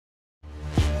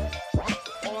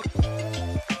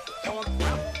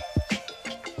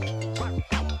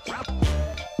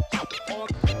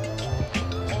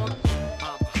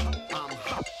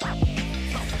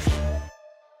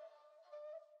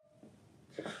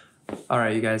All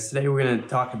right, you guys, today we're going to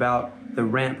talk about the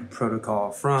RAMP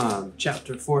protocol from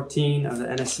chapter 14 of the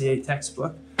NSCA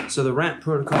textbook. So the RAMP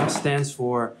protocol stands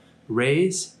for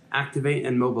raise, activate,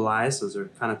 and mobilize. Those are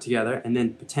kind of together, and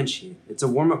then potentiate. It's a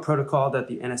warm-up protocol that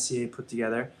the NSCA put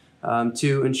together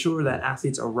to ensure that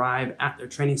athletes arrive at their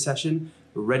training session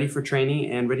ready for training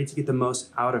and ready to get the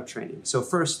most out of training. So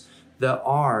first, the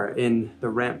R in the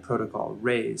RAMP protocol,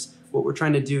 raise. What we're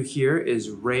trying to do here is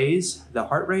raise the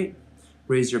heart rate,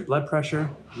 raise your blood pressure,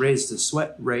 raise the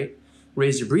sweat rate,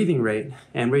 raise your breathing rate,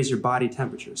 and raise your body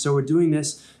temperature. So we're doing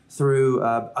this through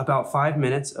about 5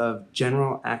 minutes of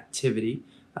general activity.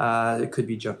 It could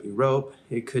be jumping rope,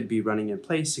 it could be running in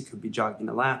place, it could be jogging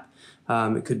a lap,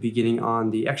 it could be getting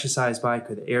on the exercise bike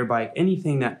or the air bike,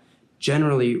 anything that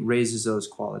generally raises those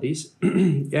qualities.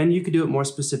 And you could do it more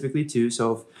specifically too.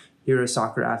 So if you're a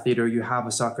soccer athlete or you have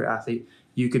a soccer athlete,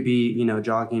 you could be,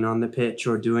 jogging on the pitch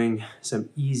or doing some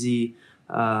easy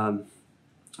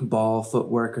ball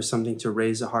footwork or something to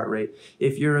raise the heart rate.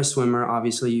 If you're a swimmer,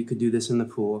 obviously you could do this in the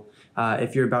pool.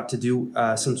 If you're about to do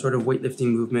some sort of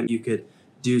weightlifting movement, you could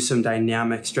do some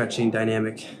dynamic stretching,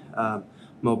 dynamic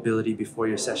mobility before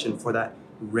your session for that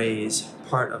raise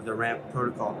part of the RAMP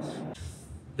protocol.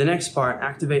 The next part,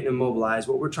 activate and mobilize,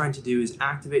 what we're trying to do is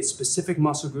activate specific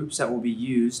muscle groups that will be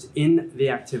used in the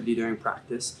activity during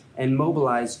practice and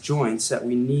mobilize joints that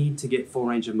we need to get full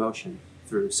range of motion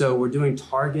through. So we're doing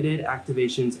targeted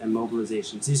activations and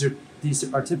mobilizations. These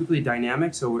are typically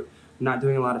dynamic, so we're not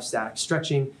doing a lot of static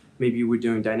stretching. Maybe we're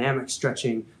doing dynamic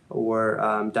stretching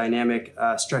or dynamic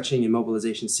stretching and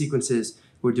mobilization sequences.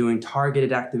 We're doing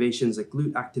targeted activations like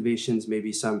glute activations,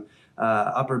 maybe some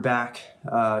upper back,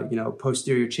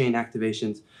 posterior chain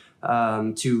activations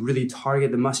to really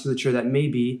target the musculature that may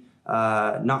be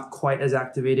not quite as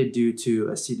activated due to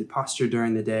a seated posture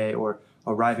during the day or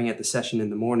arriving at the session in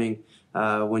the morning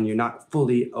when you're not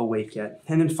fully awake yet.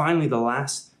 And then finally, the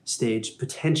last stage,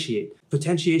 potentiate.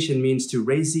 Potentiation means to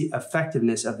raise the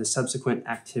effectiveness of the subsequent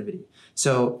activity.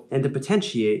 So in the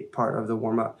potentiate part of the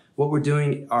warm-up, what we're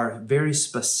doing are very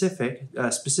specific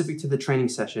to the training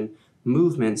session,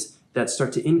 movements that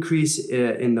start to increase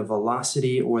in the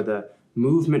velocity or the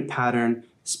movement pattern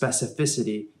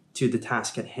specificity to the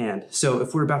task at hand. So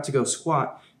if we're about to go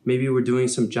squat, maybe we're doing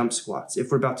some jump squats.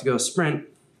 If we're about to go sprint,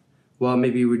 well,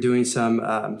 maybe we're doing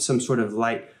some sort of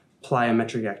light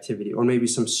plyometric activity or maybe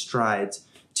some strides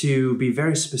to be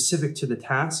very specific to the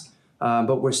task,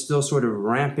 but we're still sort of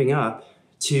ramping up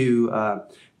to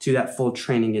that full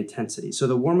training intensity. So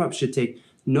the warm-up should take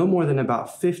no more than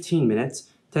about 15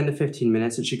 minutes, 10 to 15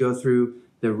 minutes. It should go through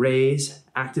the raise,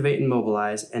 activate and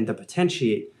mobilize, and the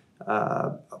potentiate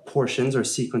portions or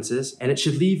sequences, and it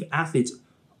should leave athletes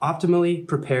optimally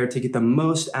prepared to get the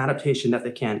most adaptation that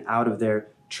they can out of their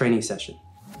training session.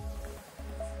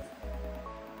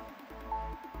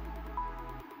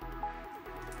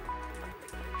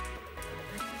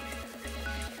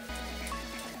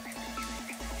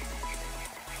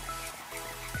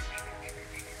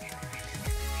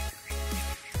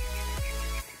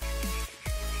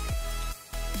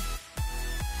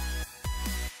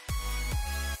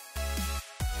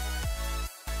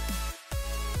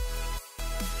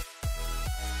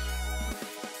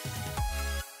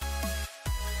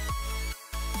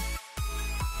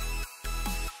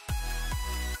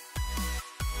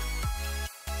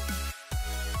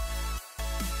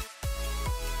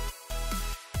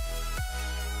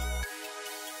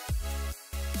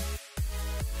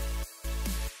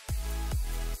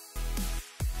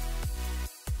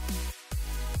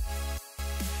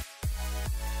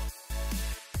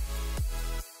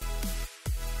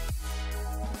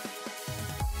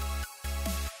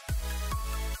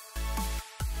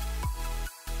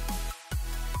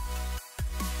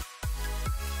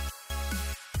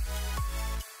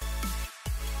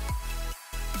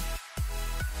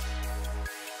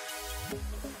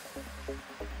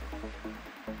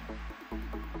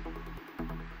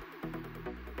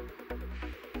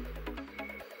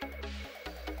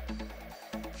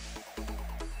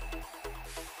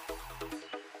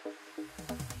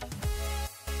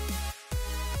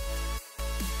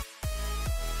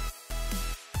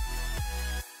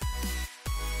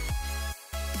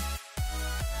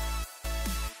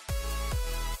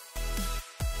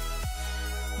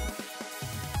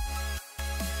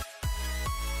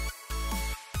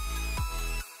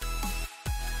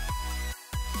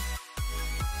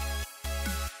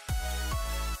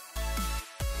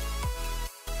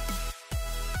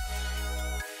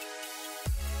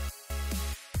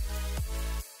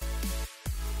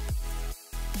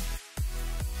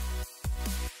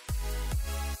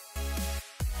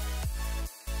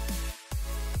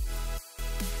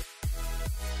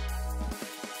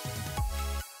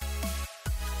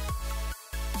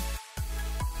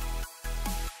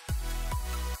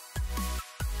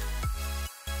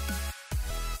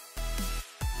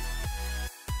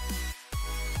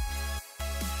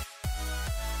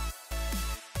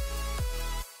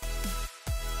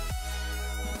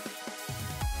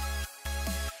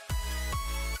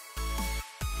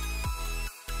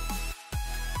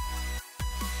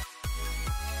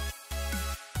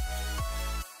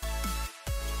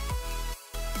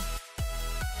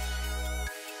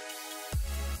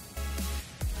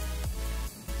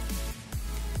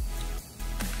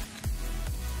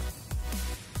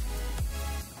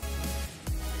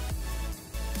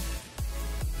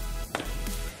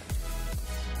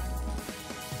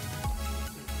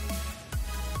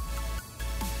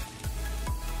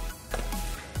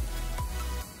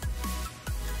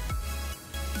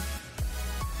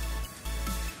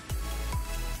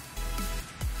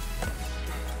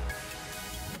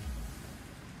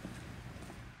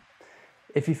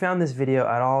 If you found this video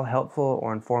at all helpful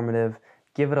or informative,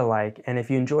 give it a like, and if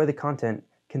you enjoy the content,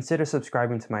 consider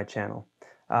subscribing to my channel.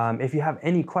 If you have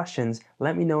any questions,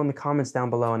 let me know in the comments down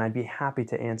below and I'd be happy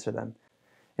to answer them.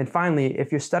 And finally,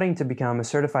 if you're studying to become a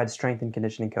certified strength and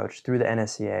conditioning coach through the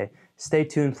NSCA, stay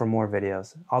tuned for more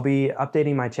videos. I'll be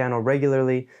updating my channel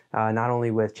regularly, not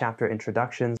only with chapter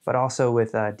introductions, but also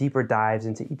with deeper dives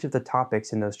into each of the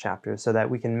topics in those chapters so that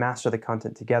we can master the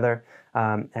content together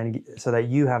and so that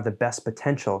you have the best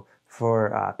potential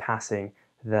for passing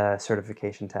the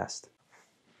certification test.